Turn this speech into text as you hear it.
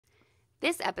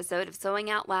This episode of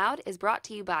Sewing Out Loud is brought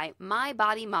to you by My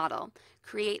Body Model.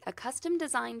 Create a custom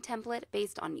design template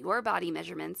based on your body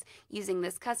measurements using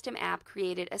this custom app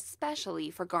created especially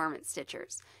for garment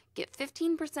stitchers. Get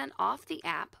 15% off the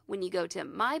app when you go to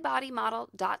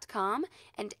mybodymodel.com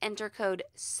and enter code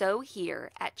SEWHERE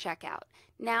at checkout,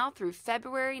 now through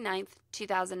February 9th,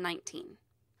 2019.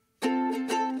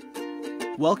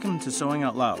 Welcome to Sewing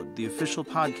Out Loud, the official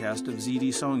podcast of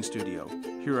ZD Sewing Studio.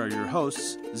 Here are your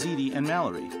hosts, ZD and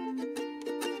Mallory.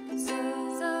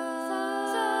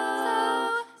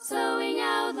 Sewing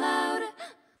Out Loud.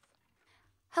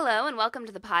 Hello and welcome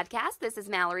to the podcast. This is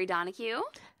Mallory Donahue.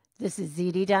 This is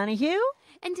ZD Donahue.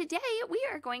 And today we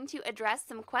are going to address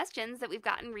some questions that we've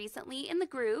gotten recently in the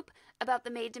group about the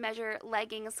Made to Measure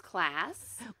Leggings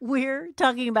class. We're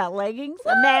talking about leggings?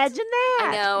 What? Imagine that.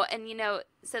 I know. And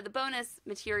so the bonus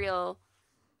material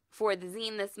for the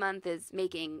zine this month is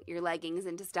making your leggings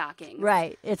into stockings.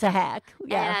 Right. It's a hack.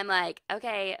 Yeah. And I'm like,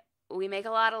 okay, we make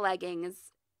a lot of leggings.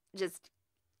 Just,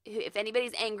 if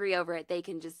anybody's angry over it, they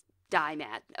can just die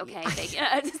mad. Okay.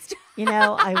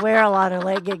 I wear a lot of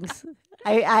leggings.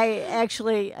 I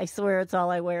swear it's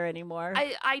all I wear anymore.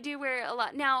 I do wear a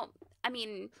lot. Now,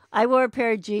 I wore a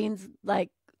pair of jeans like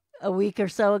a week or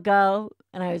so ago,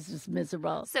 and I was just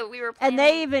miserable. So we were and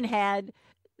they even had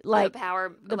like the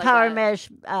power mesh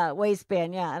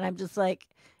waistband, yeah. And I'm just like,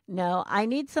 no, I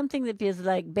need something that feels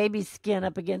like baby skin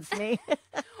up against me.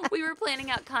 We were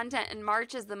planning out content, and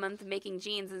March is the month of making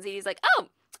jeans, and ZD's like, oh,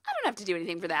 I don't have to do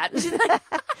anything for that.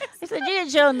 I said, you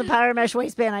didn't show him the power mesh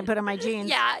waistband I put on my jeans.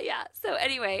 Yeah. So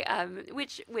anyway,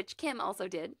 which Kim also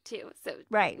did too. So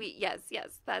right. Yes.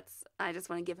 I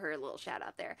just want to give her a little shout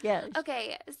out there. Yeah.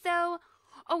 Okay. So,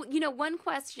 one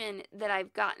question that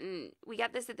I've gotten, we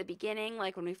got this at the beginning,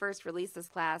 like when we first released this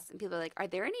class, and people are like, are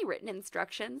there any written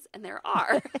instructions? And there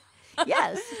are.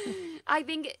 Yes. I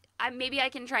think maybe I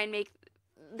can try and make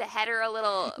the header a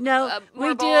little more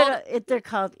we bold. They're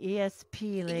called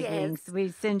ESP leggings. Yes.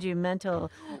 We send you mental.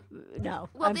 No,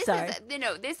 well, I'm sorry.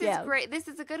 This is great. This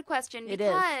is a good question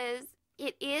because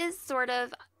it is sort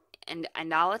of, and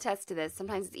I'll attest to this.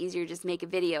 Sometimes it's easier just make a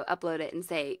video, upload it, and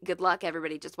say, "Good luck,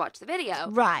 everybody. Just watch the video."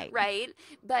 Right.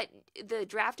 But the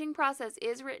drafting process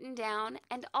is written down,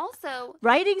 and also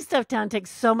writing stuff down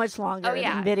takes so much longer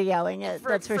than videoing it.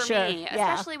 That's for sure. Me,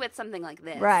 especially with something like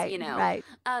this. Right. Right.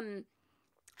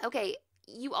 Okay,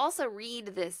 you also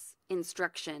read this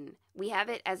instruction. We have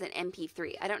it as an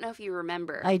MP3. I don't know if you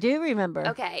remember. I do remember.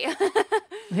 Okay.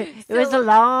 It was a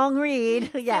long read.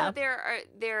 Yeah. So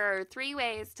there are three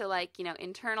ways to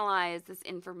internalize this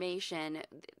information.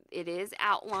 It is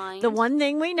outlined. The one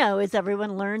thing we know is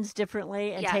everyone learns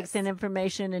differently and takes in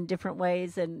information in different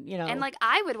ways, and And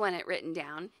I would want it written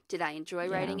down. Did I enjoy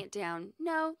writing it down?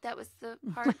 No, that was the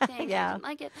hard thing. Yeah. I didn't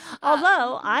like it.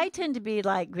 Although I tend to be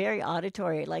very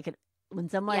auditory, when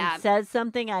someone says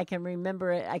something, I can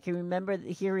remember it. I can remember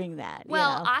hearing that.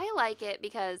 Well, I like it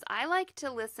because I like to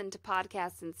listen to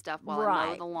podcasts and stuff while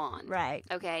I mow the lawn. Right.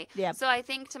 Okay. Yeah. So I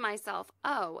think to myself,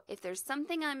 if there's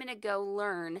something I'm going to go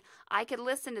learn, I could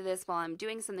listen to this while I'm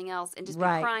doing something else and just be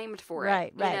primed for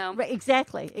it. Right.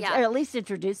 Exactly. Yeah. Or at least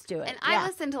introduced to it. And I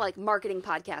listen to marketing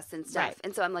podcasts and stuff. Right.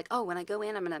 And so I'm like, when I go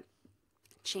in, I'm going to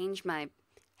change my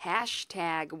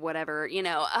hashtag, whatever, I'm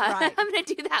going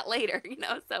to do that later,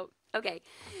 so. Okay,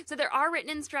 so there are written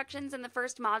instructions in the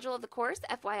first module of the course,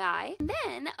 FYI. And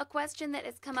then a question that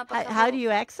has come up. How do you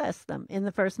access them in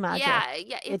the first module? Yeah.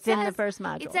 It's in the first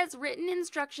module. It says written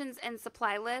instructions and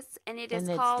supply lists, and it is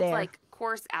called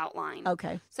course outline.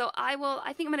 Okay. So I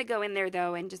think I'm going to go in there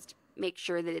though and just make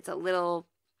sure that it's a little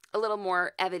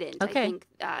more evident. Okay. I think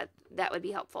that would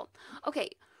be helpful. Okay.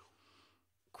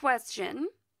 Question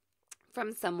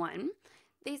from someone.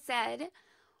 They said,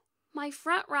 my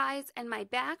front rise and my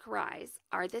back rise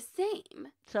are the same.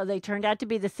 So they turned out to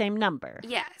be the same number.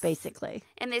 Yes. Basically.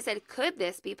 And they said, could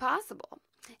this be possible?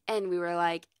 And we were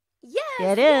like, yes.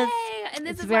 It is. Yay! And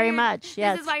this it's is very much.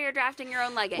 Yes. This is why you're drafting your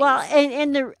own leggings. Well,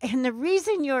 and the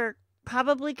reason you're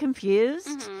probably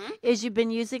confused is you've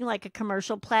been using a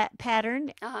commercial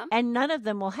pattern, and none of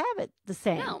them will have it the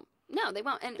same. No, they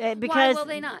won't. And because, why will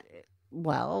they not?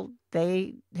 Well,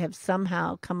 they have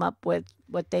somehow come up with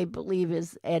what they believe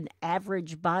is an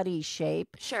average body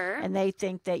shape. Sure. And they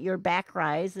think that your back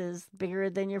rise is bigger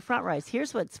than your front rise.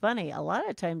 Here's what's funny. A lot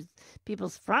of times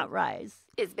people's front rise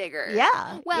is bigger.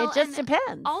 Yeah. Well, it just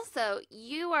depends. Also,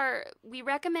 we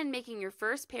recommend making your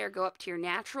first pair go up to your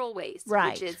natural waist,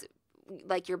 which is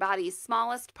your body's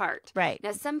smallest part. Right.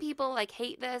 Now, some people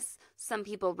hate this. Some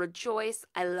people rejoice.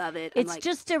 I love it. It's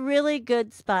just a really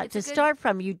good spot to start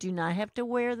from. You do not have to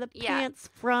wear the pants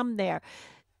from there.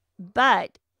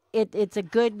 But it's a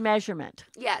good measurement.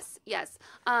 Yes.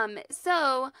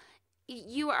 So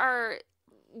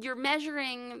you're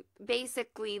measuring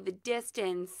basically the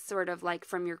distance sort of like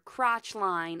from your crotch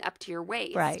line up to your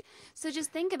waist. Right. So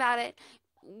just think about it.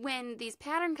 When these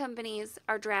pattern companies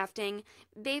are drafting,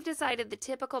 they've decided the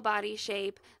typical body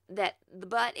shape that the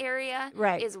butt area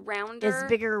is rounder. Is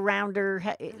bigger, rounder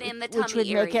than the tummy which would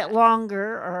area. make it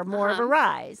longer or more of a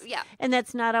rise. Yeah. And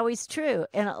that's not always true.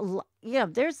 And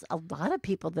there's a lot of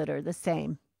people that are the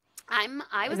same.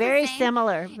 I was very the same.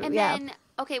 similar. And then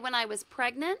when I was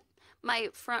pregnant, my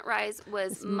front rise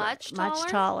was much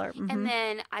taller. Mm-hmm. And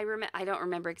then I don't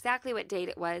remember exactly what date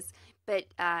it was, but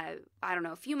I don't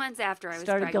know, a few months after I was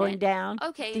started pregnant. Going down.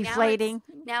 Okay, deflating.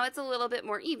 Now it's a little bit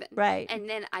more even. Right. And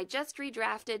then I just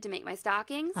redrafted to make my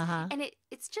stockings, and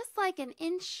it's just like an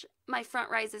inch. My front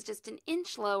rise is just an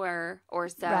inch lower or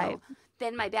so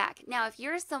than my back. Now, if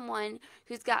you're someone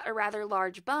who's got a rather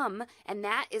large bum, and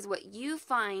that is what you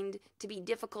find to be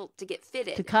difficult to get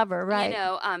fitted to cover, right?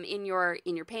 In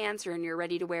your pants or in your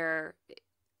ready to wear.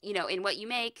 In what you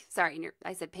make,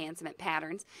 I said pants, I meant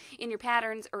patterns. In your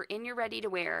patterns or in your ready to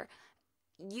wear,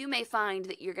 you may find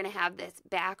that you're going to have this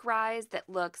back rise that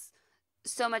looks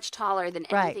so much taller than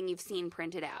anything you've seen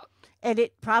printed out. And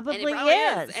it probably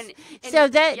is. And so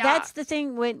that's the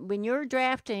thing when you're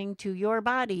drafting to your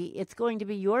body, it's going to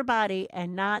be your body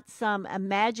and not some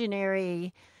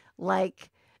imaginary,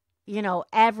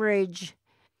 average,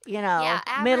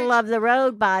 middle of the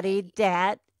road body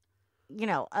that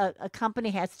a company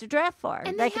has to draft for.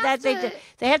 And they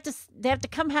have to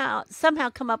somehow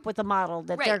come up with a model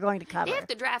that they're going to cover. They have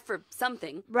to draft for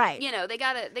something. Right. They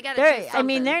gotta choose something. I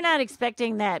mean, they're not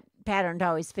expecting that pattern to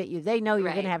always fit you. They know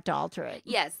you're going to have to alter it.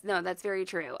 Yes. No, that's very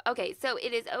true. Okay. So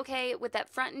it is okay with that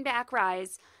front and back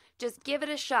rise. Just give it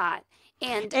a shot.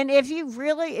 And if you're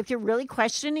really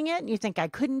questioning it and you think I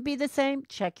couldn't be the same,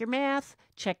 check your math,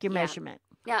 check your measurement.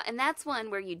 Yeah. And that's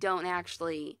one where you don't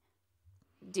actually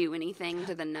do anything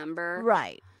to the number.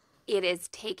 Right. It is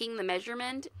taking the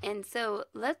measurement. And so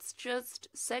let's just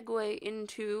segue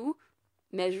into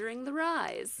measuring the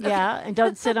rise. Yeah, and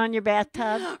don't sit on your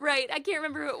bathtub. Right. I can't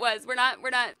remember who it was. We're not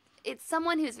it's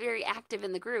someone who's very active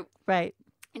in the group. Right.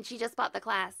 And she just bought the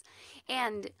class.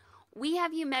 And we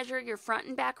have you measure your front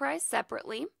and back rise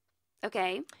separately.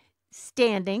 Okay.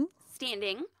 Standing.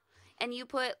 And you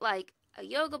put like a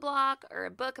yoga block or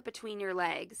a book between your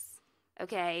legs.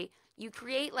 Okay. You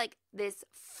create like this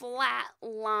flat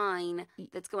line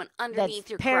that's going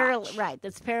underneath your crotch. Right,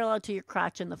 that's parallel to your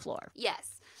crotch in the floor.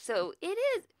 Yes. So it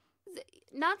is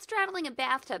not straddling a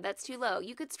bathtub. That's too low.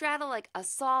 You could straddle like a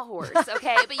sawhorse,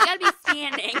 okay? But you got to be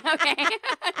standing, okay?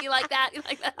 You like that?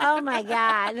 Oh, my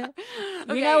God.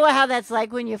 Okay. You know how that's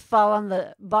like when you fall on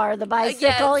the bar of the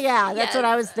bicycle? Yes, that's what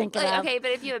I was thinking of. Okay,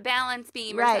 but if you have a balance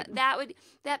beam or something,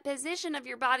 that position of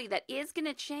your body, that is going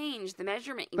to change the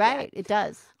measurement you get. Right, it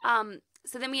does.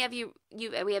 So then we have you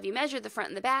measure the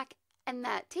front and the back, and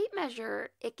that tape measure,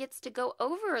 it gets to go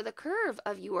over the curve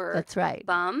of your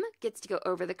bum, gets to go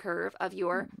over the curve of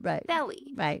your belly.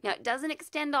 Right. Now, it doesn't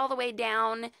extend all the way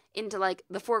down into like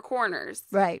the four corners.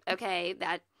 Right. Okay,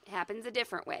 that happens a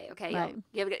different way. Okay, right.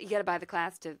 You got to buy the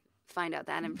class to find out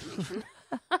that information.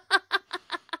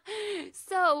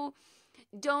 So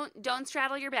don't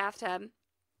straddle your bathtub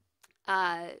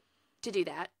to do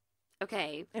that.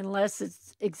 Okay. Unless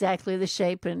it's exactly the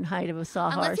shape and height of a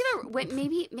sawhorse.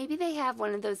 Maybe they have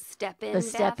one of those step-in the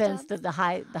step-ins, the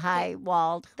high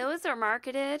walled. Those are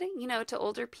marketed, to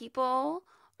older people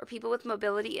or people with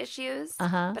mobility issues.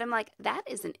 Uh-huh. But I'm like, that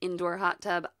is an indoor hot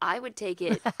tub. I would take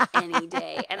it any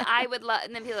day. And I would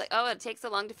and then people are like, oh, it takes so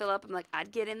long to fill up. I'm like,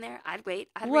 I'd get in there. I'd wait.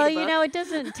 I'd read a book. It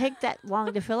doesn't take that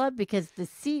long to fill up because the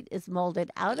seat is molded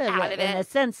out of it in a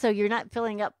sense. So you're not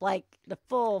filling up like the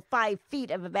full 5 feet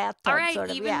of a bathtub. All right,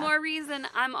 sort of, even more reason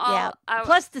I'm all. Yeah.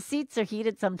 Plus the seats are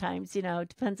heated sometimes. It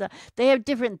depends on. They have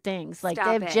different things like they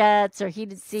have jets or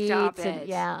heated seats. Stop it. And,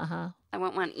 yeah. Uh-huh. I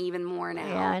want one even more now.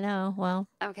 Yeah, I know. Well.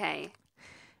 Okay.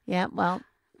 Yeah. Well.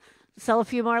 Sell a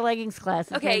few more leggings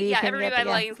classes. Okay. Yeah. Everybody buy the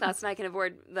leggings class, and I can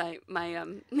afford my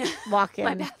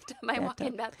walk-in my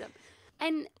walk-in bathtub.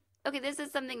 And okay, this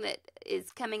is something that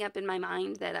is coming up in my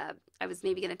mind that I was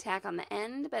maybe going to tack on the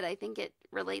end, but I think it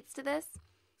relates to this.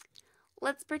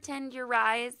 Let's pretend your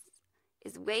rise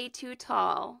is way too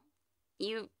tall.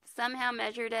 You somehow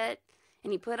measured it,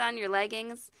 and you put on your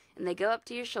leggings, and they go up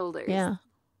to your shoulders. Yeah.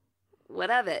 What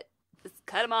of it? Just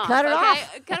cut them off. Cut it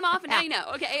off. Cut them off, and now you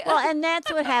know. Okay. Well, and that's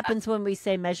what happens when we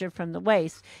say measure from the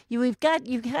waist. You've got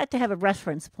to have a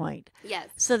reference point. Yes.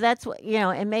 So that's what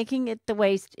and making it the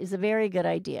waist is a very good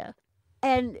idea.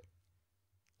 And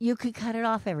you could cut it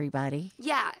off, everybody.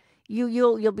 Yeah.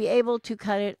 you'll be able to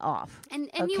cut it off. And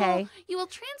okay? you will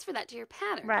transfer that to your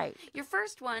pattern. Right. Your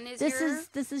first one is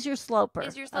this is your sloper.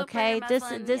 Is your sloper, okay? your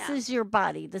muslin, This is your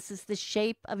body. This is the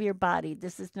shape of your body.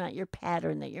 This is not your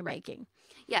pattern that you're making.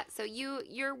 Yeah, so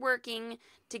you're working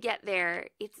to get there.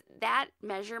 It's that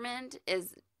measurement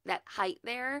is that height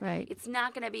there. Right. It's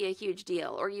not going to be a huge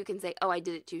deal. Or you can say, oh, I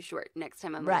did it too short. Next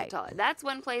time I'm a right. little taller. That's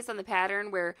one place on the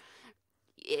pattern where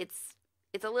it's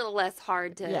a little less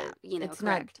hard to,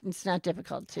 correct. It's not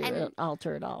difficult to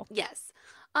alter at all. Yes.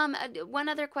 One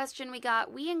other question we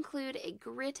got, we include a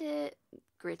gridded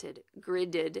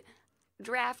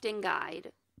drafting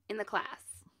guide in the class.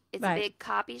 It's a big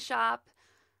copy shop,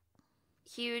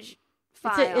 huge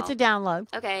file. It's a download.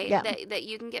 Okay, yeah. that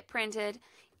you can get printed,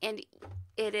 and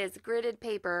it is gridded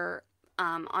paper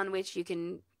on which you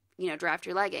can, draft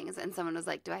your leggings. And someone was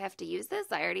like, do I have to use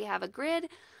this? I already have a grid.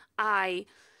 I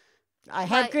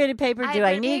have gridded paper. Do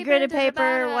I need gridded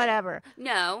paper? Whatever.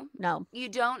 No. You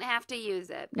don't have to use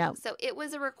it. No. So it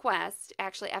was a request.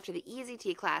 Actually, after the Easy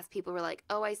Tea class, people were like,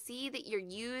 oh, I see that you're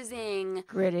using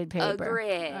gridded paper. A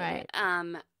grid. Right.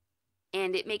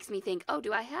 And it makes me think, oh,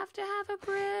 do I have to have a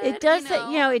grid? It does.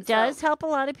 It does help a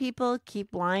lot of people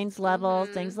keep lines level,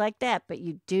 things like that. But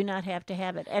you do not have to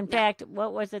have it. In fact,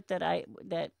 what was it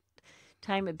that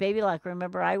time at Baby Lock?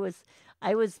 Remember, I was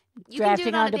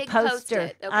drafting onto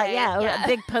poster. A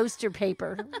big poster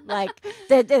paper like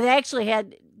that actually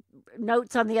had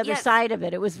notes on the other side of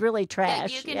it. It was really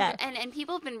trash. And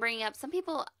people have been bringing up, some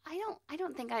people, I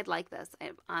don't think I'd like this.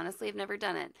 I honestly have never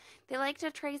done it. They like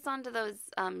to trace onto those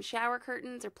shower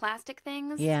curtains or plastic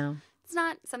things. Yeah. It's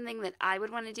not something that I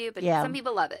would want to do, but some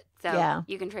people love it. So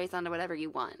you can trace onto whatever you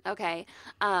want. Okay.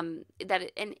 And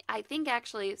I think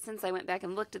actually, since I went back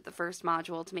and looked at the first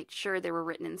module to make sure there were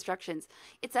written instructions,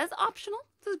 it says optional.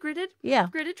 It says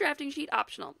gridded drafting sheet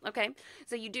optional. Okay.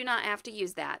 So you do not have to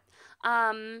use that.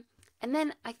 And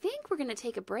then I think we're going to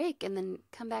take a break and then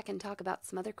come back and talk about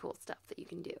some other cool stuff that you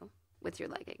can do with your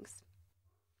leggings.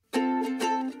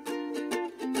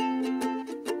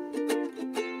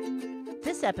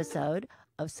 This episode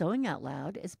of Sewing Out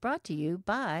Loud is brought to you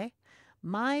by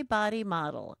My Body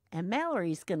Model. And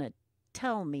Mallory's going to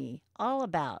tell me all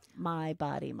about My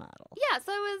Body Model. Yeah,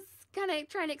 so I was kind of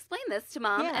trying to explain this to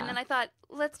Mom, and then I thought,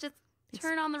 let's just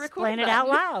turn on the record button. Explain it out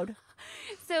loud.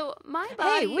 So My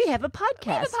Body... Hey, we have a podcast.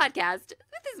 We have a podcast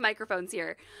with these microphones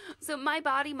here. So My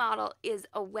Body Model is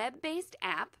a web-based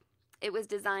app. It was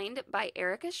designed by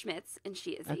Erica Schmitz, and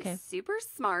she is a super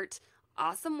smart,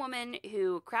 awesome woman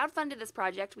who crowdfunded this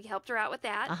project. We helped her out with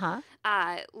that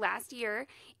last year,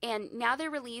 and now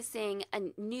they're releasing a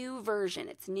new version.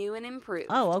 It's new and improved.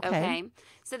 Oh, okay.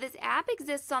 So this app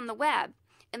exists on the web,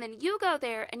 and then you go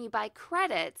there and you buy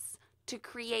credits to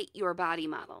create your body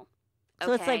model.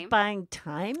 So it's like buying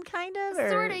time, kind of? Or?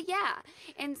 Sort of, yeah.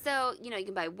 And so, you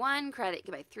can buy 1 credit, you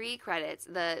can buy 3 credits.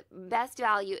 The best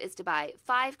value is to buy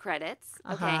 5 credits,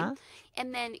 okay?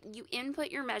 And then you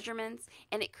input your measurements,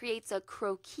 and it creates a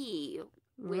croquis.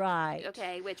 Right.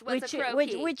 Okay, what's a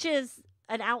croquis? Which is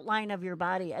an outline of your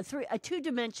body, a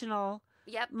 2-dimensional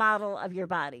model of your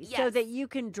body, so that you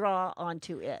can draw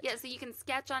onto it. Yeah, so you can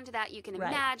sketch onto that, you can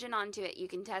imagine onto it, you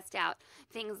can test out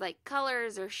things like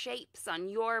colors or shapes on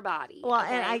your body. Well,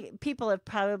 and people have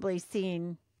probably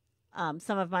seen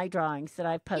some of my drawings that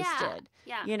I've posted.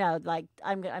 Yeah. Like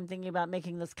I'm thinking about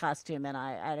making this costume, and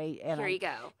here you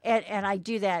go. And I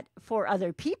do that for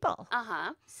other people.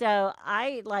 So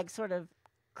I sort of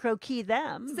croquis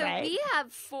them. So we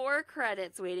have 4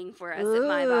 credits waiting for us at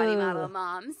My Body Model,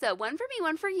 Mom. So 1 for me,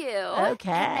 1 for you.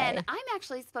 Okay. And then I'm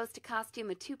actually supposed to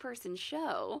costume a 2-person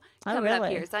show coming up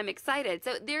here. So I'm excited.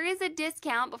 So there is a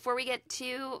discount before we get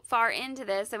too far into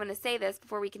this. I'm going to say this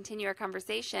before we continue our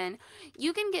conversation.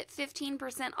 You can get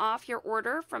 15% off your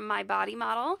order from My Body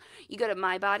Model. You go to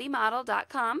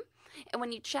mybodymodel.com, and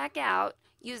when you check out,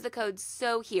 use the code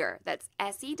SEWHERE. That's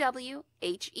SEWHERE,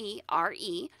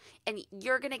 and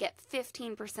you're going to get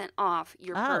 15% off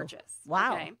your purchase.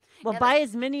 Wow. Okay? Well, buy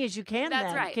as many as you can that's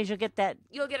then. Right. Because you'll get that.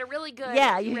 You'll get a really good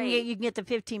you rate. can get the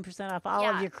 15% off all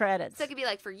of your credits. So it could be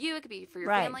for you, it could be for your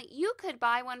family. You could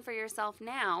buy one for yourself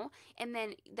now, and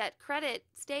then that credit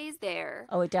stays there.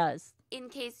 Oh, it does. In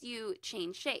case you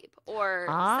change shape or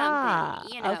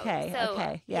something, Okay. So,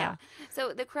 okay. Yeah.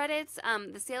 So the credits,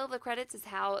 the sale of the credits is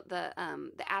how the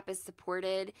app is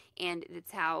supported, and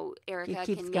it's how Erica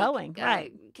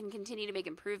can continue to make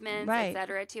improvements,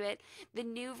 etc. to it. The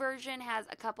new version has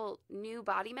a couple new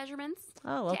body measurements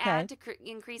to add to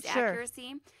increase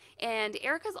accuracy. And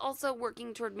Erica's also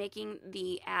working toward making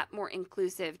the app more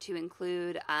inclusive to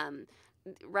include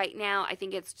right now, I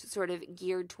think it's sort of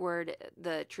geared toward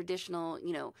the traditional,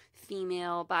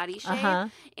 female body shape. Uh-huh.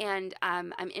 And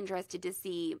I'm interested to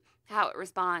see how it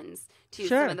responds to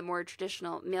Sure. some of the more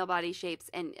traditional male body shapes.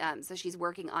 And so she's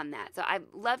working on that. So I'd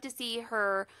love to see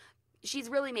her. She's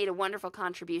really made a wonderful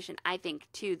contribution, I think,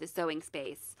 to the sewing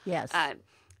space. Yes.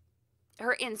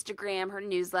 Her Instagram, her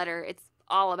newsletter, it's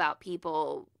all about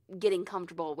people getting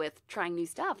comfortable with trying new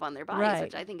stuff on their bodies, Right.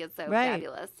 which I think is so Right.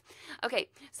 fabulous. Okay,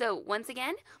 so once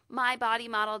again,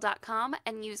 mybodymodel.com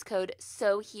and use code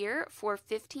SEWHERE for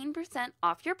 15%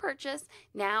 off your purchase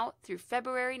now through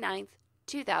February 9th,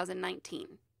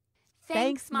 2019.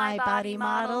 Thanks, My Body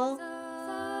Model.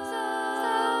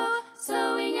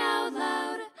 Sewing out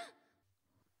loud.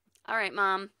 All right,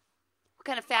 Mom. What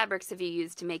kind of fabrics have you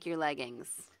used to make your leggings?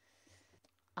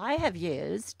 I have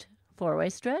used 4-way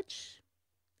stretch,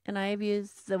 and I have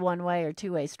used the 1-way or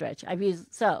 2-way stretch. I've used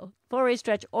 4-way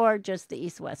stretch or just the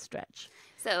east-west stretch.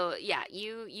 So, yeah,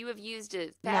 you have used a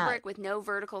fabric with no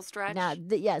vertical stretch. Now,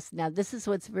 now this is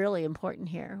what's really important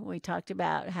here. We talked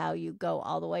about how you go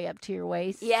all the way up to your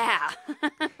waist. Yeah.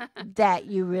 That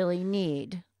you really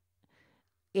need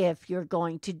if you're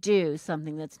going to do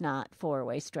something that's not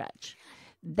 4-way stretch.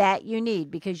 That you need,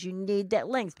 because you need that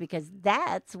length, because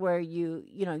that's where you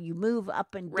move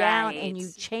up and down, and you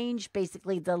Right. change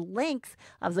basically the length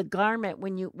of the garment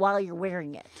while you're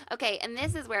wearing it. Okay, and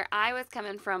this is where I was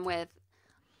coming from with,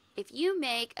 if you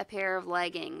make a pair of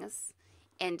leggings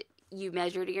and you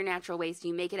measure to your natural waist,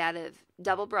 you make it out of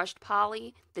double brushed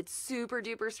poly that's super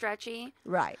duper stretchy.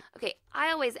 Right. Okay, I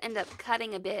always end up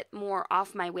cutting a bit more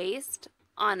off my waist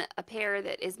on a pair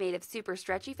that is made of super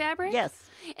stretchy fabric. Yes.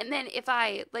 And then if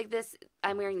I, like this,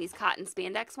 I'm wearing these cotton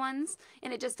spandex ones,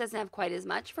 and it just doesn't have quite as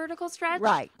much vertical stretch.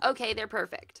 Right. Okay, they're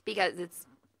perfect because it's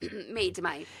made to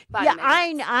my body Yeah,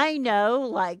 measurements. I know,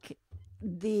 like,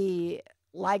 the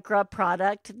Lycra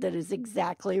product that is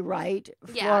exactly right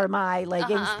Yeah. for my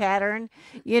leggings Uh-huh. pattern,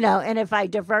 and if I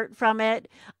divert from it,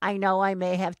 I know I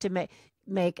may have to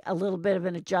make a little bit of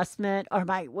an adjustment, or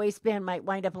my waistband might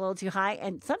wind up a little too high.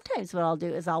 And sometimes what I'll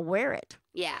do is I'll wear it.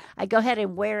 Yeah. I go ahead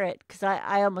and wear it, because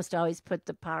I almost always put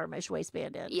the power mesh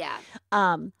waistband in. Yeah.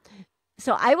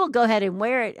 So I will go ahead and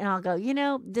wear it, and I'll go,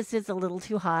 this is a little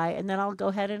too high, and then I'll go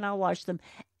ahead and I'll wash them,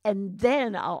 and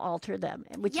then I'll alter them,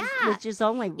 which Yeah. is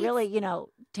only really,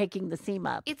 taking the seam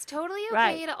up. It's totally okay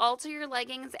Right. to alter your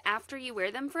leggings after you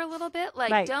wear them for a little bit.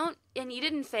 Like, Right. don't, and you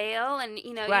didn't fail, and,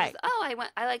 you Right. just,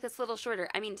 I like this little shorter.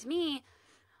 I mean, to me,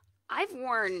 I've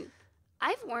worn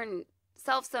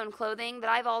self-sewn clothing that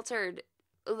I've altered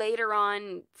later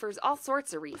on for all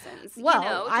sorts of reasons.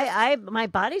 Well, I my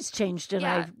body's changed, and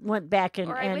Yeah. I went back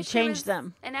and or I wish there changed was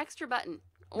them. an extra button.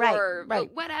 Right, Or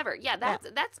right. whatever. Yeah,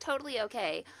 that's totally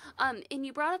okay. And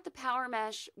you brought up the power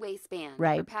mesh waistband. Or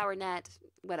Right. power net,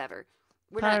 whatever.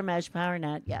 We're Power not mesh, power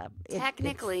net, yeah.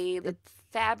 technically the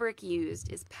fabric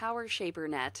used is power shaper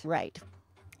net. Right.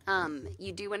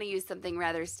 You do want to use something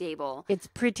rather stable. It's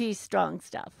pretty strong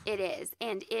stuff. It is.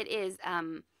 And it is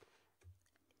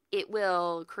it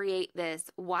will create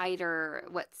this wider,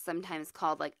 what's sometimes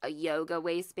called like a yoga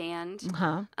waistband.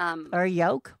 Uh-huh. Um, Or a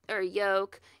yoke. or a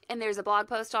yoke, and there's a blog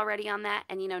post already on that.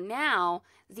 And now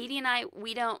ZD and I,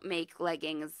 we don't make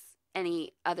leggings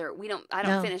any other. I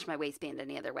don't No. finish my waistband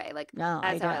any other way. Like, No,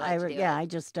 I that's how don't. I like to do Yeah, it. I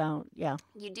just don't. Yeah.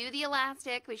 You do the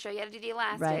elastic. We show you how to do the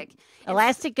elastic. Right. And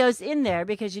Elastic goes in there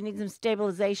because you need some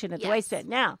stabilization at the Yes. waistband.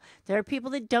 Now, there are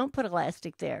people that don't put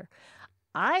elastic there.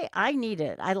 I need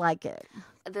it. I like it.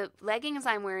 the leggings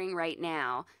I'm wearing right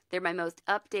now, they're my most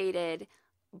updated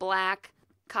black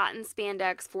cotton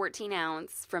spandex 14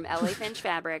 ounce from LA Finch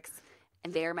Fabrics,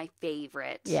 and they're my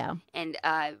favorite. Yeah. And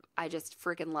I just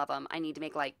freaking love them. I need to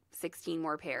make like 16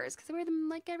 more pairs because I wear them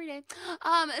like every day.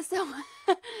 So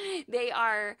they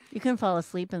are. You can fall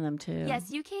asleep in them too.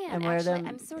 Yes, you can. And wear Actually, them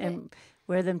I'm sort of. and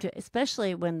wear them to,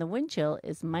 especially when the wind chill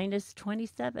is minus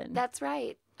 27. That's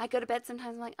right. I go to bed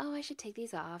sometimes. I'm like, oh, I should take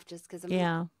these off just because I'm Yeah.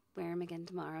 gonna wear them again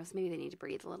tomorrow. So maybe they need to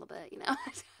breathe a little bit,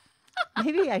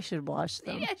 Maybe I should wash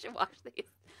them. Maybe I should wash these.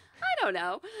 I don't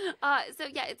know. So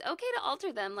yeah, it's okay to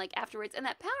alter them like afterwards. And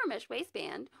that power mesh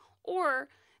waistband or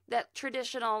that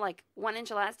traditional like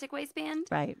 1-inch elastic waistband.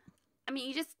 Right. I mean,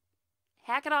 you just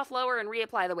hack it off lower and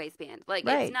reapply the waistband. Like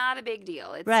Right. it's not a big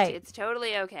deal. It's Right. It's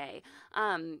totally okay.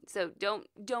 So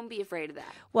don't be afraid of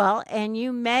that. Well, and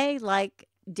you may like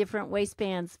different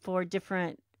waistbands for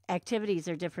different activities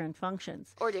or different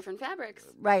functions. Or different fabrics.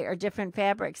 Right, or different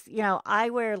fabrics. I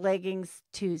wear leggings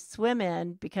to swim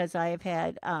in because I have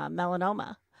had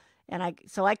melanoma, and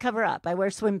I cover up. I wear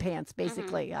swim pants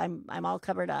basically. I'm all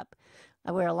covered up.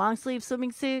 I wear a long sleeve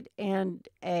swimming suit and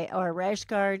a rash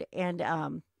guard and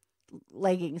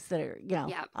leggings that are,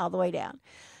 Yeah. all the way down.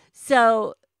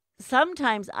 So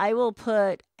sometimes I will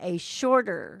put a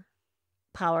shorter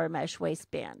power mesh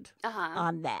waistband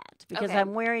on that because Okay.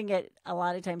 I'm wearing it a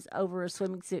lot of times over a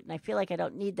swimming suit, and I feel like I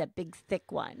don't need that big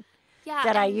thick one Yeah.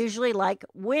 that I usually like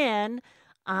when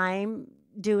I'm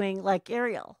doing like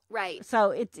aerial. Right.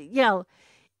 So it's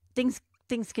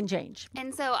things can change.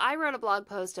 And so I wrote a blog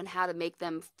post on how to make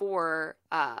them for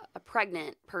a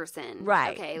pregnant person.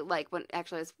 Right. Okay. Like when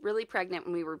actually I was really pregnant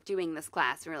when we were doing this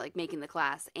class. We were like making the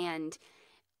class, and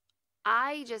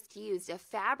I just used a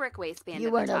fabric waistband. You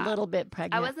at weren't the a top. little bit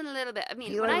pregnant. I wasn't a little bit. I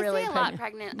mean, You when were I really say a lot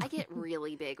pregnant. pregnant, I get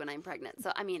really big when I'm pregnant.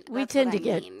 So I mean, We that's tend what to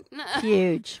get mean.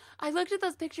 huge. I looked at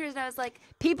those pictures and I was like,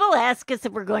 People ask us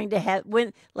if we're going to have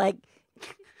like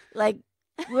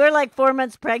we're like 4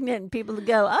 months pregnant, and people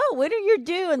go, "Oh, when are you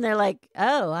due?" And they're like,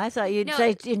 "Oh, I thought you'd No,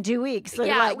 say in 2 weeks." So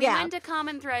yeah, like, we went to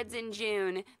Common Threads in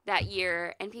June that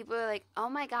year, and people were like, "Oh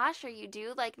my gosh, are you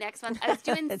due like next month?" I was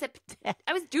doing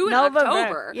November.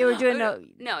 October. You were doing no,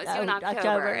 I was doing October,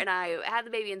 October. and I had the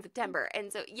baby in September,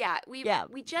 and so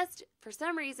we just for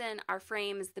some reason our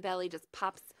frames, the belly just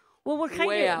pops. Well,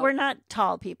 out. we're not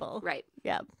tall people, Right?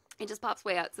 Yeah, it just pops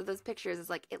way out. So those pictures is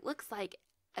like it looks like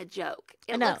a joke.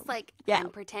 I It know. looks like Yeah. I'm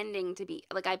pretending to be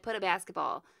like I put a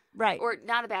basketball, right. or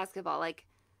not a basketball, like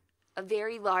a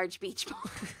very large beach ball.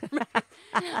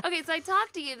 Okay, so I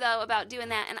talked to you though about doing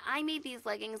that, and I made these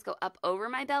leggings go up over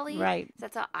my belly. Right. So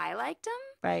that's how I liked them.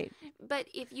 Right. But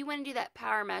if you want to do that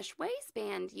power mesh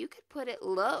waistband, you could put it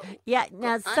low. Yeah.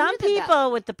 Now, under some the belly.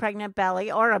 people with the pregnant belly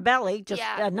or a belly, just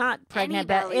Yeah. not pregnant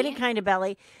belly. any kind of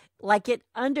belly, like it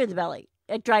under the belly.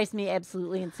 It drives me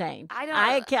absolutely insane. I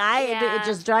don't. It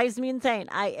just drives me insane.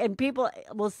 And people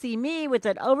will see me with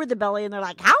it over the belly, and they're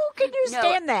like, "How can you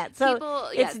stand that?" So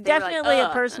it's definitely a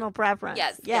personal preference.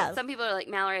 Yes. Some people are like,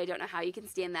 Mallory, I don't know how you can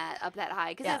stand that up that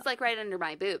high because it's like right under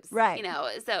my boobs. Right.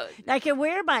 So I can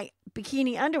wear my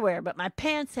bikini underwear, but my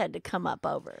pants had to come up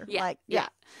over. Yeah.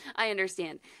 I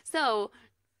understand. So.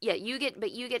 Yeah, you get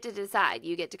to decide.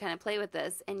 You get to kind of play with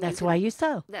this, and that's why you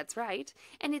sew. That's right.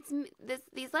 And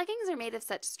these leggings are made of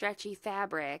such stretchy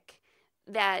fabric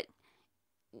that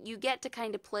you get to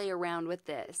kind of play around with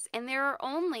this. And there are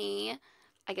only,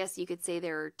 I guess you could say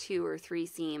there are 2 or 3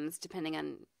 seams depending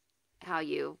on how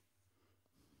you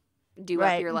do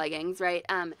up your leggings, right?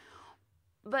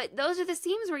 But those are the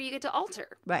seams where you get to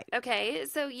alter. Right. Okay.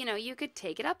 So, you could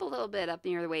take it up a little bit up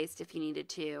near the waist if you needed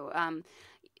to.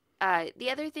 The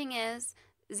other thing is,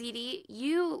 ZD,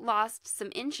 you lost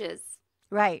some inches.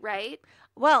 Right. Right?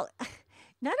 Well,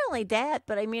 not only that,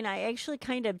 but I mean, I actually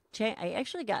I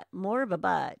actually got more of a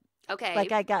butt. Okay.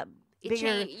 Like I got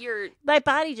bigger. My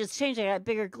body just changed. I got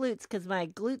bigger glutes because my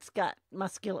glutes got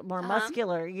more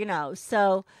muscular,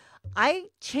 So I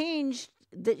changed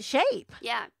the shape.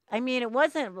 Yeah. I mean, it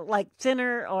wasn't like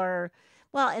thinner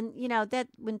and that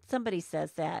when somebody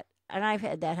says that, and I've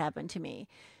had that happen to me.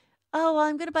 Oh, well,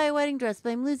 I'm going to buy a wedding dress,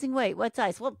 but I'm losing weight. What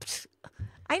size? Well,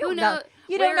 I don't know.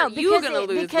 You don't know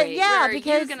because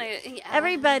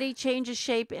everybody changes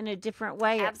shape in a different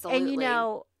way. Absolutely.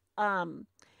 And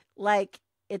like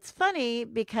it's funny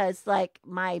because like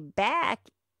my back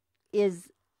is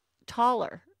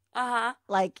taller.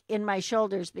 Like in my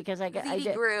shoulders because I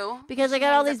grew because I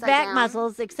got all these back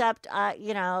muscles. Except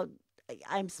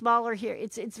I'm smaller here.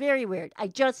 It's very weird. I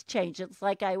just changed. It's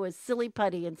like I was silly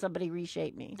putty and somebody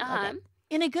reshaped me. Okay.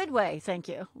 In a good way, thank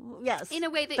you. Yes. In a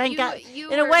way that thank God. you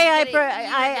in a way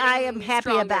I am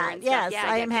happy about. Yes, yeah,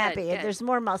 I am happy. Good. There's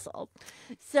more muscle.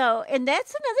 So, and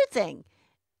that's another thing.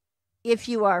 If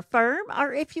you are firm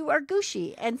or if you are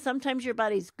gushy, and sometimes your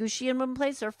body's gushy in one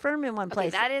place or firm in one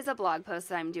place. That is a blog post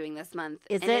that I'm doing this month.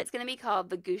 It's going to be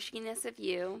called The Gushiness of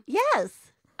You. Yes.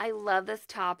 I love this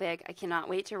topic. I cannot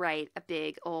wait to write a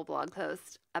big old blog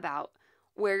post about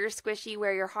where you're squishy,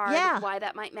 where you're hard, why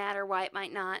that might matter, why it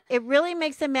might not. It really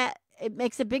makes it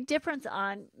makes a big difference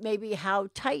on maybe how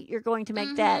tight you're going to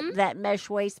make that mesh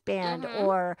waistband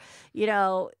or,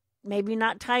 maybe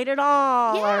not tight at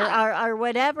all or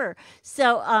whatever.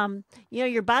 So,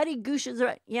 your body gushes.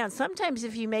 Sometimes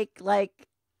if you make like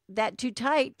that too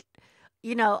tight,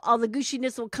 all the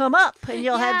gushiness will come up and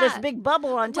you'll have this big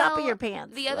bubble on top of your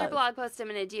pants. The other blog post I'm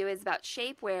going to do is about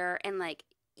shapewear and like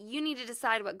you need to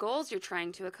decide what goals you're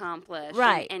trying to accomplish.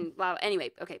 Right. And wow,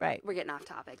 anyway, okay, we're getting off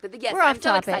topic. But yes, we're I'm off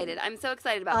so topic. excited. I'm so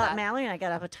excited about that. Mallory and I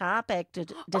got off a topic.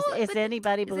 Does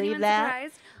anybody believe anyone that?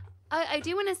 Surprised? I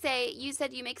do want to say, you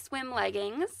said you make swim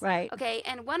leggings. Right. Okay,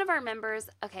 and one of our members,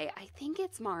 I think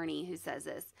it's Marnie who says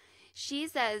this. She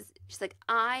says, she's like,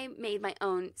 I made my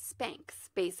own Spanx,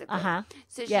 basically.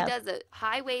 So she Yeah. does a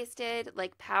high-waisted,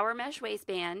 like, power mesh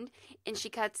waistband, and she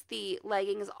cuts the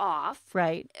leggings off.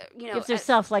 Right. You know, Gives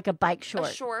herself like a bike short.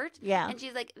 a short. Yeah. And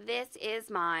she's like, this is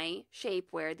my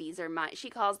shapewear. These are my, she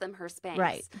calls them her Spanx.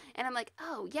 Right. And I'm like,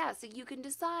 oh, yeah, so you can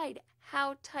decide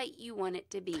how tight you want it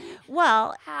to be.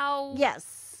 Well, How.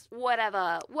 yes.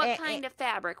 Whatever. What kind of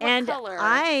fabric? What and color?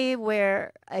 I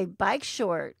wear a bike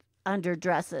short under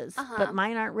dresses, but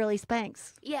mine aren't really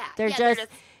Spanx. Yeah. They're yeah, just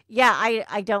yeah,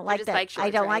 I don't like just that. bike shorts, I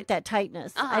don't right? like that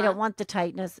tightness. I don't want the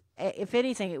tightness. If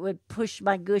anything, it would push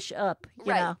my gush up,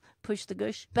 you know, push the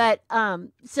gush. But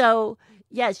so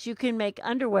yes, you can make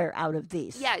underwear out of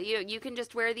these. Yeah, you can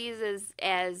just wear these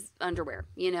as underwear.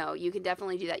 You know, you can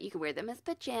definitely do that. You can wear them as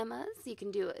pajamas. You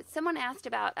can do it. Someone asked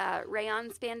about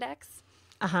rayon spandex.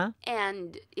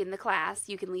 And in the class,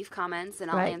 you can leave comments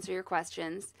and I'll answer your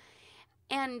questions.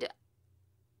 And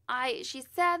she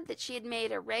said that she had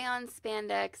made a rayon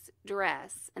spandex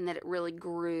dress and that it really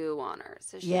grew on her.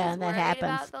 So she was and that worried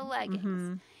happens. about the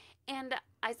leggings. And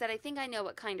I said, I think I know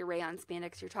what kind of rayon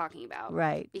spandex you're talking about.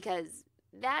 Right. Because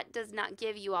that does not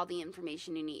give you all the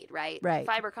information you need, right? Right.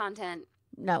 Fiber content.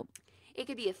 No. It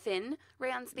could be a thin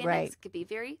rayon spandex. Right. It could be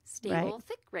very stable,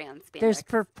 thick rayon spandex. There's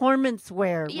performance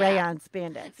wear rayon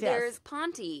spandex. Yes. There's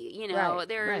Ponte, you know. Right,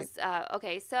 There's,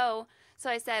 okay, so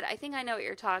I said, I think I know what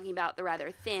you're talking about, the rather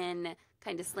thin,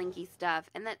 kind of slinky stuff.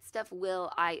 And that stuff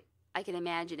I can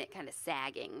imagine it kind of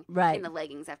sagging in the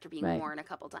leggings after being worn a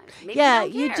couple times.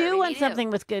 Maybe you do want something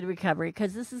with good recovery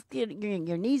because this is good.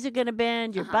 Your knees are going to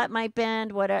bend, your butt might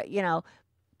bend, whatever, you know,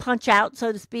 punch out,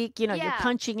 so to speak. You know, you're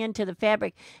punching into the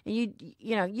fabric. And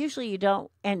you know, usually you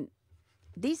don't. And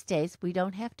these days, we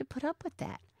don't have to put up with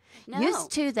that. No.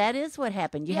 Used to, that is what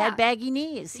happened. You had baggy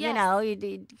knees. You know,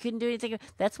 you couldn't do anything.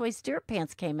 That's why stirrup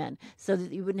pants came in, so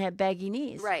that you wouldn't have baggy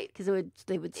knees. Right. Because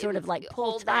they would sort of like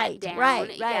pull hold tight. That down.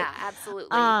 Right. Yeah,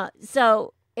 absolutely.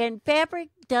 So, and fabric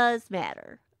does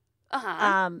matter.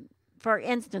 Uh-huh. For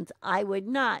instance, I would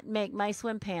not make my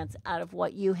swim pants out of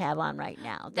what you have on right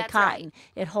now. The That's cotton. right.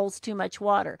 It holds too much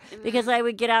water because I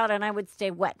would get out and I would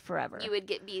stay wet forever. You would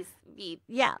get be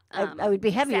I would be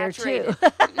heavier saturated. too.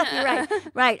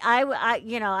 right.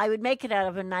 I would make it out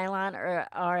of a nylon or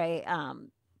a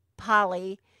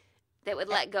poly that would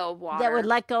let go of water. That would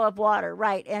let go of water,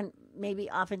 right? And maybe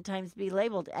oftentimes be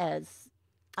labeled as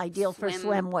ideal for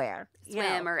swimwear.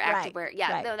 Swim or activewear.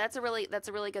 Yeah, no, that's a really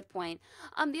good point.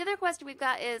 The other question we've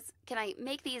got is, can I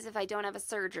make these if I don't have a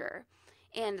serger?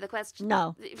 And the question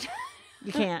No.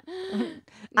 You can't. No?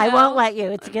 I won't let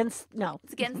you. It's against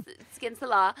It's against the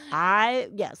law.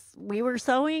 We were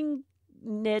sewing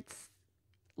knits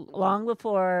long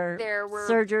before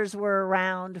sergers were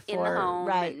around for in the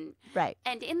home, right.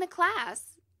 And in the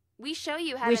class, we show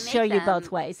you how we to make show you them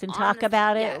both ways and talk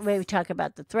about it. Yes. We talk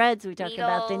about the threads. We talk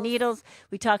about the needles.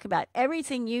 We talk about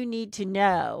everything you need to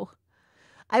know.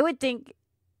 I would think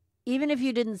even if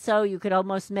you didn't sew, you could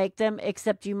almost make them,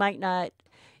 except you might not,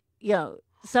 you know,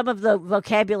 some of the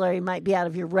vocabulary might be out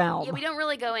of your realm. Yeah, we don't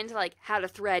really go into like how to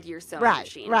thread your sewing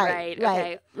machine, right?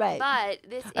 Okay. But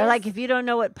this is like if you don't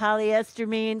know what polyester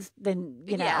means, then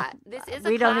you know. This is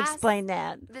we don't explain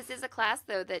that. This is a class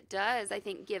though that does, I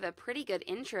think, give a pretty good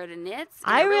intro to knits.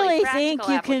 I really think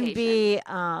you can be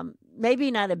maybe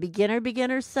not a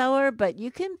beginner sewer, but you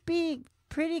can be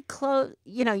pretty close.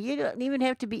 You know, you don't even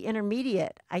have to be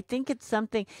intermediate. I think it's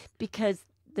something because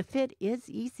the fit is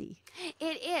easy.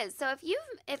 It is. So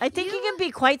I think you can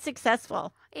be quite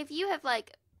successful. If you have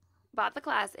like bought the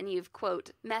class and you've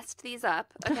quote messed these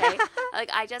up, okay? Like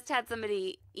I just had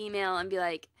somebody email and be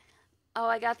like, "Oh,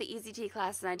 I got the Easy Tea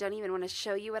class and I don't even want to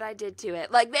show you what I did to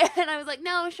it." Like and I was like,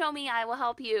 "No, show me. I will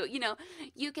help you." You know,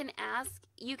 you can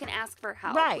ask for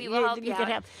help. Right. We will help you can out.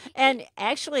 help. And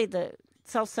actually the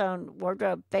Self-Sewn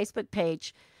Wardrobe Facebook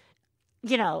page,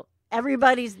 you know,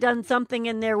 everybody's done something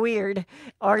in their weird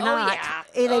or not.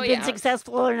 They've been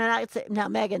successful or not. Now,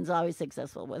 Megan's always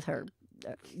successful with her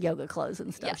yoga clothes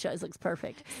and stuff. She always looks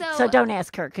perfect. So don't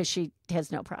ask her because she has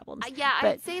no problems.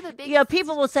 I'd say the biggest... You know,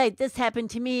 people will say, this happened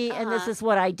to me and this is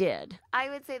what I did. I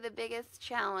would say the biggest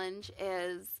challenge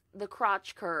is the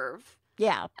crotch curve.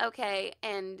 Yeah. Okay,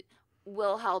 and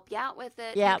we'll help you out with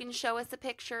it. Yeah. You can show us a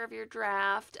picture of your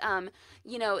draft.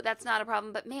 You know, that's not a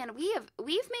problem. But man, we've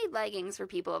made leggings for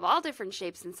people of all different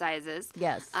shapes and sizes.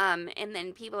 Yes. And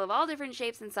then people of all different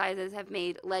shapes and sizes have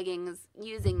made leggings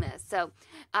using this. So,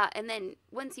 and then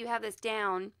once you have this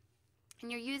down,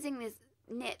 and you're using this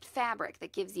knit fabric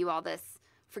that gives you all this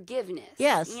forgiveness.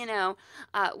 Yes.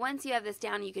 Once you have this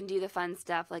down, you can do the fun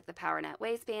stuff like the power net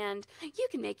waistband. You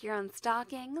can make your own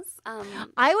stockings.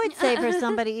 I would say for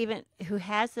somebody even who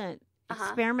hasn't Uh-huh.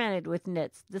 experimented with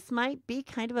knits, this might be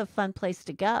kind of a fun place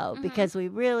to go Mhm. because we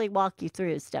really walk you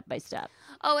through step by step.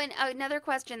 Oh, and another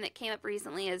question that came up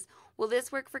recently is, will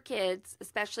this work for kids,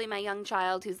 especially my young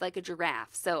child who's like a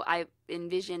giraffe? So I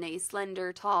envision a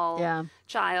slender, tall Yeah.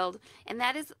 child, and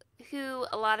that is who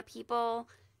a lot of people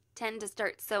tend to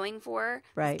start sewing for.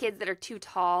 Right. Kids that are too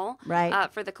tall Right.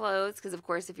 for the clothes, because of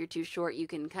course if you're too short, you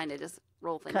can kind of just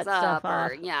roll things Cut up, stuff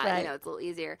or off. yeah, Right. it's a little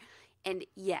easier. And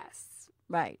yes,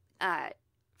 Right.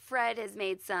 Fred has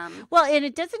made some. Well, and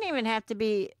it doesn't even have to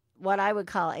be what I would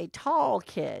call a tall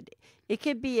kid. It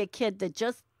could be a kid that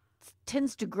just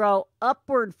tends to grow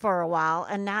upward for a while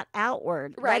and not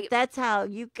outward. Right. That's how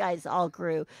you guys all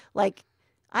grew. Like,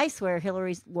 I swear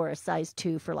Hillary wore a size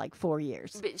 2 for like 4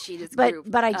 years. But she just But grew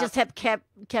I up. just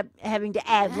kept having to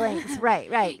add lengths.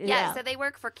 Right. Yeah, so they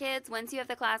work for kids. Once you have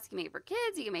the class, you can make it for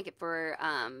kids. You can make it for,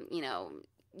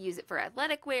 use it for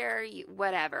athletic wear,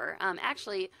 whatever.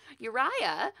 Actually,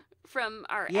 Uriah from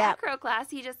our Yep. acro class,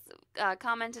 he just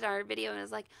commented on our video and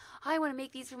was like, I want to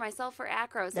make these for myself for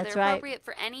acro. So That's they're right. appropriate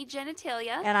for any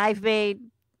genitalia. And I've made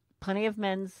plenty of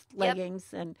men's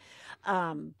leggings and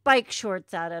bike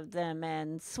shorts out of them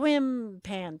and swim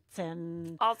pants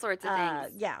and all sorts of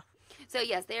things. yeah, So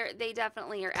yes, they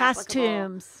definitely are applicable.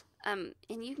 costumes. And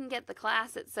you can get the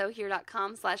class at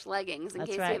sewhere.com/leggings in That's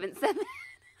case right. you haven't said that.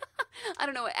 I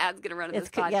don't know what ad's going to run in this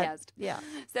Yeah, podcast. yeah.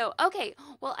 So, okay.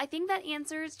 Well, I think that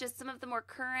answers just some of the more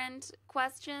current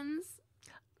questions.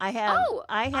 I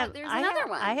have. There's another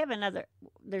one. I have another.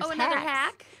 There's another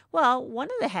hacks. hack? Well, one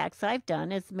of the hacks I've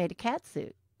done is made a cat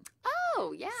suit.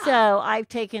 Oh, yeah. So I've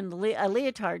taken a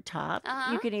leotard top.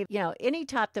 Uh-huh. You can even, any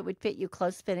top that would fit you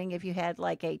close fitting if you had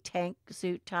like a tank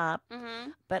suit top.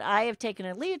 Mm-hmm. But I have taken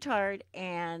a leotard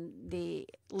and the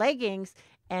leggings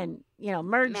and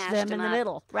merged Mashed them them in the up.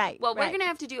 middle. Right. Well, we're right. going to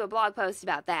have to do a blog post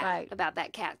about that, Right. about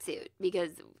that cat suit,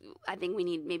 because I think we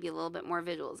need maybe a little bit more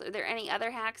visuals. Are there any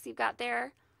other hacks you've got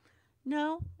there?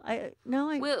 No, I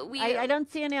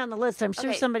don't see any on the list. I'm sure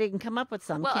Okay. somebody can come up with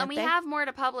some. Well, can't and we they? have more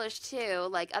to publish too,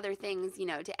 like other things,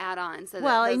 to add on. So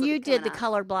Well, those and will you be did the coming up.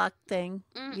 color block thing.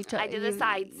 I did the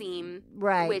side seam,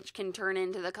 Right. which can turn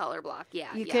into the color block.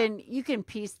 Yeah, You yeah. can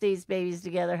piece these babies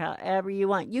together however you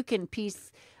want. You can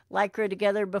piece Lycra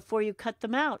together before you cut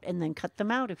them out, and then cut them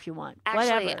out if you want.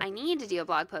 Actually, Whatever. I need to do a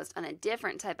blog post on a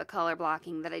different type of color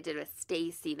blocking that I did with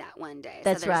Stacy that one day.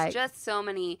 That's so there's right. just so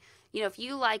many, if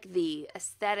you like the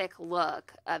aesthetic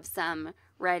look of some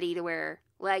ready-to-wear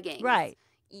leggings. Right.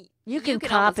 You can almost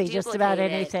copy just about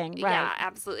duplicate it. anything. Right. Yeah,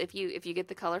 absolutely. If you get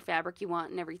the color fabric you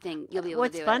want and everything, you'll be able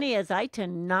What's to do funny is I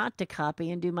tend not to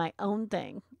copy and do my own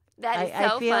thing. That is I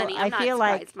so feel- funny. I I'm not feel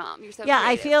like- surprised, Mom. You're so Yeah,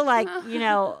 I creative. feel like,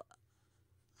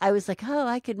 I was like, oh,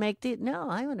 I could make these. No,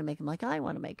 I want to make them like I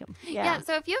want to make them. Yeah.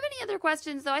 So if you have any other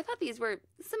questions, though, I thought these were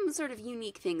some sort of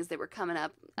unique things that were coming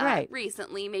up Right.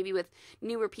 recently, maybe with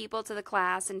newer people to the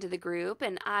class and to the group,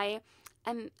 and I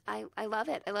love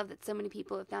it. I love that so many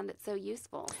people have found it so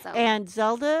useful. So And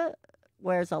Zelda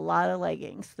wears a lot of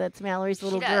leggings. That's Mallory's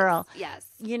little she does. girl. Yes.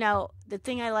 The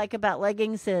thing I like about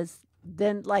leggings is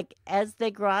then, like, as they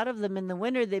grow out of them in the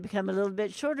winter, they become a little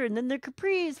bit shorter, and then they're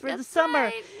capris for the That's summer.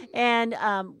 right. And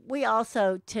we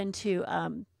also tend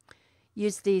to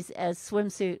use these as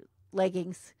swimsuit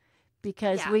leggings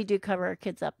because Yeah. we do cover our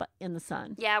kids up in the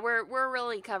sun. Yeah, we're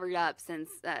really covered up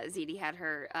since ZD had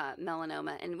her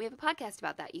melanoma, and we have a podcast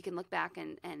about that. You can look back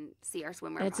and see our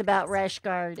swimwear. And it's about podcast. rash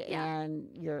guard Yeah. and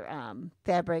your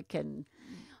fabric and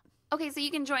Okay, so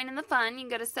you can join in the fun. You can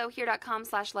go to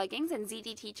sewhere.com/leggings, and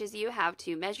ZD teaches you how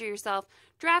to measure yourself,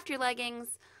 draft your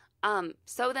leggings,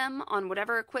 sew them on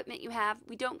whatever equipment you have.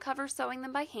 We don't cover sewing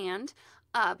them by hand,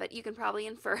 but you can probably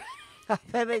infer.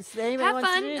 if anybody Have wants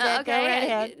fun. to do that, go right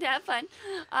ahead. Have fun.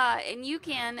 And you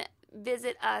can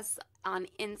visit us on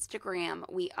Instagram.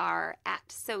 We are at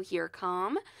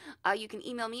SewHereCom. You can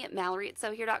email me at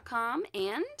Mallory@SewHere.com.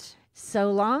 And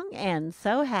So long and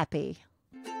so happy.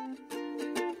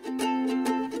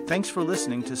 Thanks for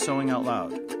listening to Sewing Out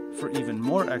Loud. For even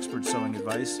more expert sewing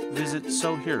advice, visit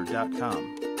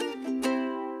sewhere.com.